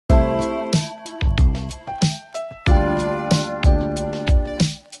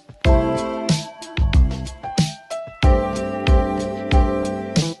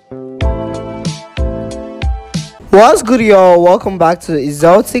What's good, y'all? Welcome back to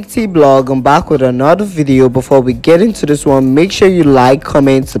Exoticteablog. I'm back with another video. Before we get into this one, make sure you like,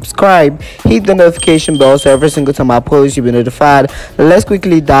 comment, subscribe, hit the notification bell so every single time I post you'll be notified. Let's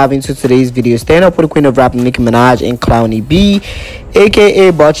quickly dive into today's video. Stand up with the queen of rap, Nicki Minaj, and Clowny B,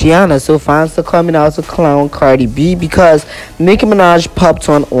 aka Bachiana. So fans are coming out to clown Cardi B because Nicki Minaj popped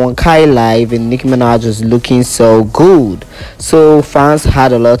on Kai Live and Nicki Minaj was looking so good. So fans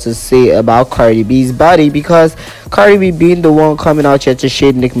had a lot to say about Cardi B's body because Cardi B being the one coming out here to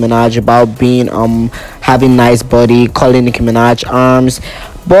shade Nicki Minaj about being having nice body, calling Nicki Minaj arms,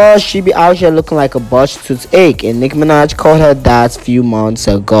 but she be out here looking like a botched toothache, and Nicki Minaj called her that few months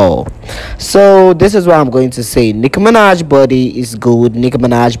ago. So this is what I'm going to say. Nicki Minaj body is good. Nicki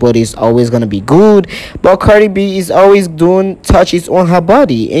Minaj body is always gonna be good, but Cardi B is always doing touches on her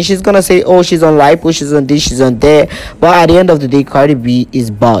body, and she's gonna say, oh, she's on lipo, she's on this, she's on that, but at the end of the day, Cardi B is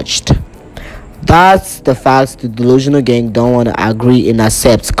botched. That's the facts the delusional gang don't want to agree and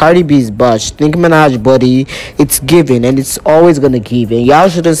accept. Cardi B is botched. Nicki Minaj body, it's giving and it's always gonna give. And y'all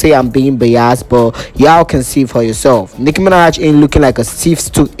shouldn't say I'm being biased, but y'all can see for yourself. Nicki Minaj ain't looking like a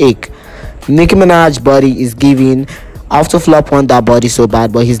stiff toothache. Nicki Minaj body is giving. After flop on that body so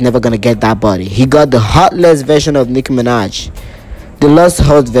bad, but he's never gonna get that body. He got the hotless version of Nicki Minaj, the less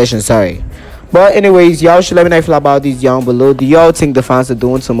hot version. Sorry. But anyways, y'all should let me know if you feel about these down below. Do y'all think the fans are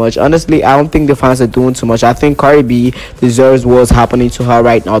doing too much? Honestly, I don't think the fans are doing too much. I think Cardi B deserves what's happening to her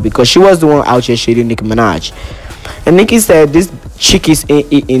right now because she was the one out here shading Nicki Minaj. And Nicki said this chickies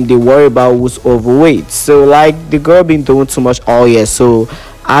ain't eating, they worry about who's overweight. So like the girl been doing too much all year. So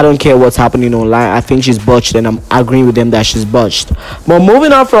I don't care what's happening online. I think she's botched and I'm agreeing with them that she's botched. But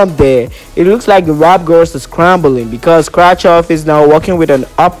moving on from there, it looks like the rap girls are scrambling because Scratch Off is now working with an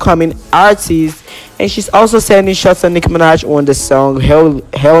upcoming artist, and she's also sending shots at Nicki Minaj on the song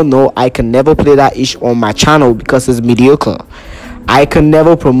Hell No, I Can Never Play That Ish on my channel because it's mediocre. I can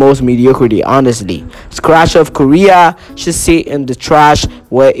never promote mediocrity, honestly. Scratch Off Korea should sit in the trash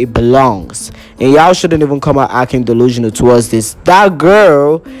where it belongs. And y'all shouldn't even come out acting delusional towards this. That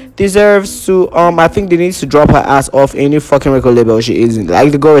girl deserves to, I think they need to drop her ass off any fucking record label she is in.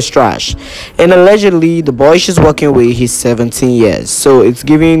 Like, the girl is trash. And allegedly, the boy she's working with, he's 17 years. So it's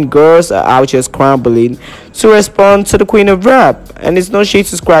giving girls out here scrambling to respond to the queen of rap. And it's no shade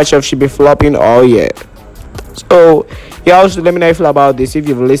to Scratch Off, she be flopping all year. So y'all should let me know if you feel about this. If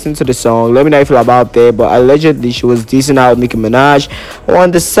you've listened to the song, let me know if you feel about that. But allegedly she was dissing out Nicki Minaj on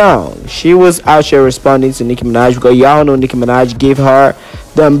the song. She was out here responding to Nicki Minaj because y'all know Nicki Minaj gave her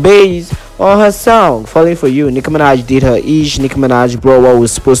them bass on her song Falling For You. Nicki Minaj did her ish. Nicki Minaj brought what we're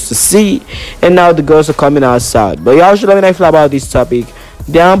supposed to see, and now the girls are coming outside. But y'all should let me know if you feel about this topic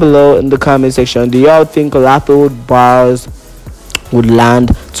down below in the comment section. Do y'all think Latto bars would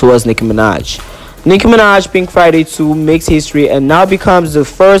land towards Nicki Minaj? Nicki Minaj Pink Friday 2 makes history and now becomes the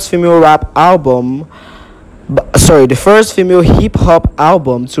first female rap album, the first female hip hop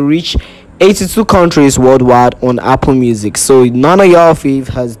album to reach 82 countries worldwide on Apple Music. So none of y'all fave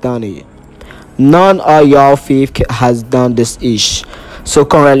has done it. None of y'all fave has done this ish. So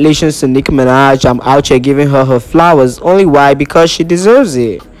congratulations to Nicki Minaj. I'm out here giving her flowers. Only why? Because she deserves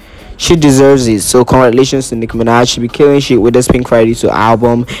it. She deserves it. So congratulations to Nicki Minaj. She be killing shit with this Pink Friday 2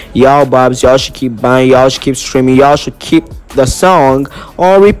 album. Y'all bobs, y'all should keep buying, y'all should keep streaming, y'all should keep the song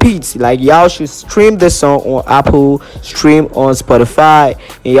on repeat. Like, y'all should stream the song on Apple, stream on Spotify,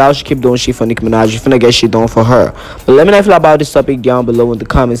 and y'all should keep doing shit for Nicki Minaj. You finna get shit done for her. But let me know if you feel about this topic down below in the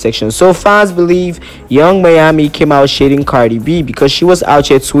comment section. So fans believe Young Miami came out shading Cardi B because she was out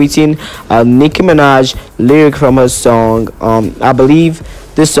here tweeting Nicki Minaj lyric from her song. I believe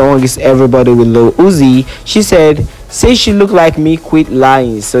this song is Everybody with Lil Uzi. She said, say she look like me, quit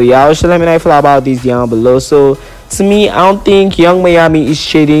lying. So y'all should let me know if you feel about these down below. So to me, I don't think Young Miami is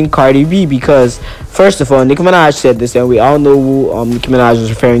shading Cardi B because first of all, Nicki Minaj said this, and we all know who Nicki Minaj was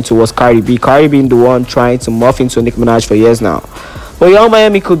referring to was Cardi B. Cardi being the one trying to morph into Nicki Minaj for years now. But Young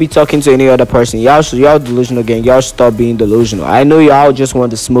Miami could be talking to any other person. Y'all delusional gang. Y'all should stop being delusional. I know y'all just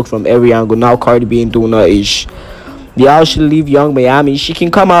want the smoke from every angle. Now Cardi B ain't doing her ish. Y'all should leave Young Miami. She can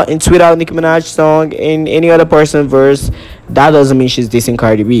come out and tweet out Nicki Minaj song in any other person verse. That doesn't mean she's dissing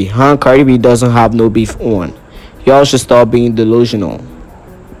Cardi B. Cardi B doesn't have no beef on. Y'all should stop being delusional.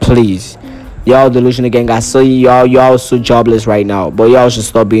 Please. Y'all delusional gang. I saw y'all so jobless right now. But y'all should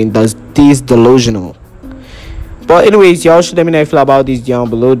stop being this delusional. But anyways, y'all should let me know if you feel about this down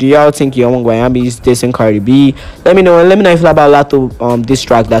below. Do y'all think Young Guayambi is dissing Cardi B? Let me know, and let me know if you feel about Latto this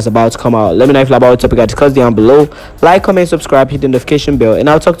track that's about to come out. Let me know if you feel about the topic I discussed down below. Like, comment, subscribe, hit the notification bell, and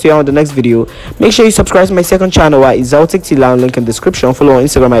I'll talk to you on the next video. Make sure you subscribe to my second channel at Exoticteablog, link in the description. Follow on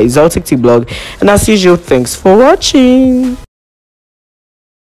Instagram at Exoticteablog, and as usual, thanks for watching.